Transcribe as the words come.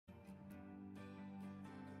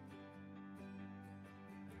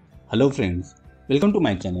Hello friends, welcome to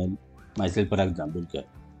my channel, myself Parag Jambulkar.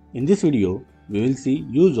 In this video, we will see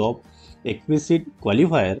use of explicit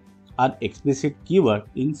qualifier or explicit keyword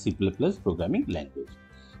in C++ programming language.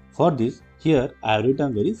 For this, here I have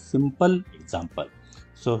written very simple example.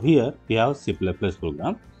 So here we have C++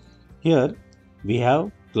 program. Here we have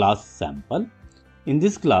class sample. In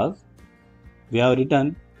this class, we have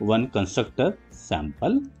written one constructor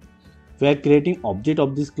sample. We are creating object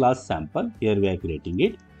of this class sample. Here we are creating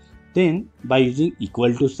it. Then by using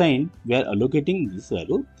equal to sign, we are allocating this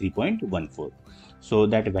value 3.14. So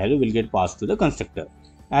that value will get passed to the constructor.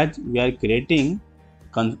 As we are creating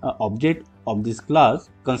object of this class,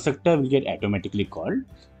 constructor will get automatically called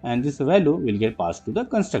and this value will get passed to the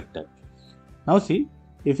constructor. Now see,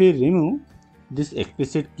 if we remove this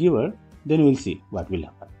explicit keyword, then we will see what will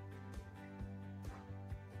happen.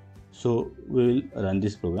 So we will run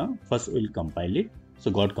this program. First we will compile it. So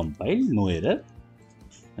got compiled, no error.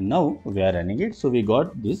 And now we are running it. So we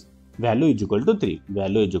got this value is equal to 3.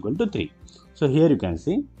 Value is equal to 3. So here you can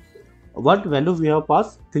see what value we have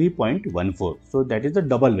passed 3.14. So that is the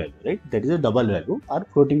double value, right? That is a double value or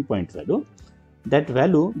floating point value. That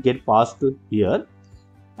value get passed to here,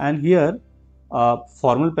 and here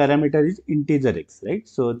formal parameter is integer x, right?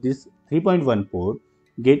 So this 3.14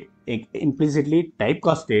 get implicitly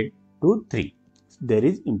typecasted to 3. There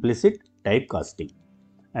is implicit typecasting,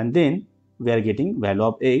 and then we are getting value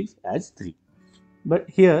of x as 3. But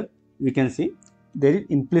here we can see there is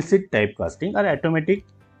implicit typecasting or automatic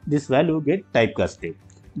this value get typecasted.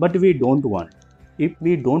 But we don't want. If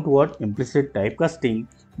we don't want implicit typecasting,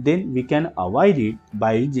 then we can avoid it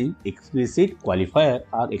by using explicit qualifier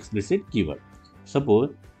or explicit keyword.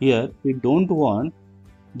 Suppose here we don't want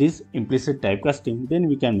this implicit typecasting, then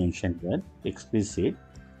we can mention here explicit.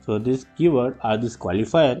 So this keyword or this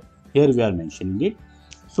qualifier, here we are mentioning it.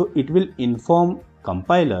 So it will inform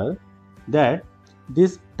compiler that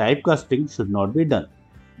this typecasting should not be done.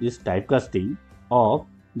 This typecasting of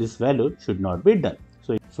this value should not be done.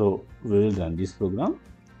 So we will run this program.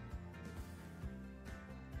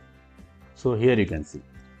 So here you can see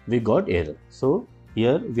we got error. So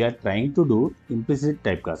here we are trying to do implicit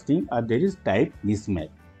typecasting or there is type mismatch,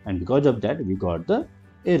 and because of that we got the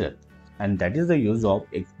error. And that is the use of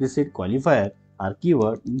explicit qualifier or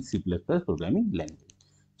keyword in C++ programming language.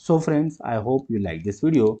 So friends, I hope you like this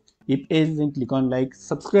video. If yes, then click on like,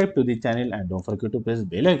 subscribe to the channel and don't forget to press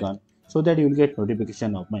bell icon so that you will get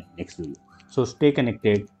notification of my next video. So stay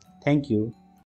connected. Thank you.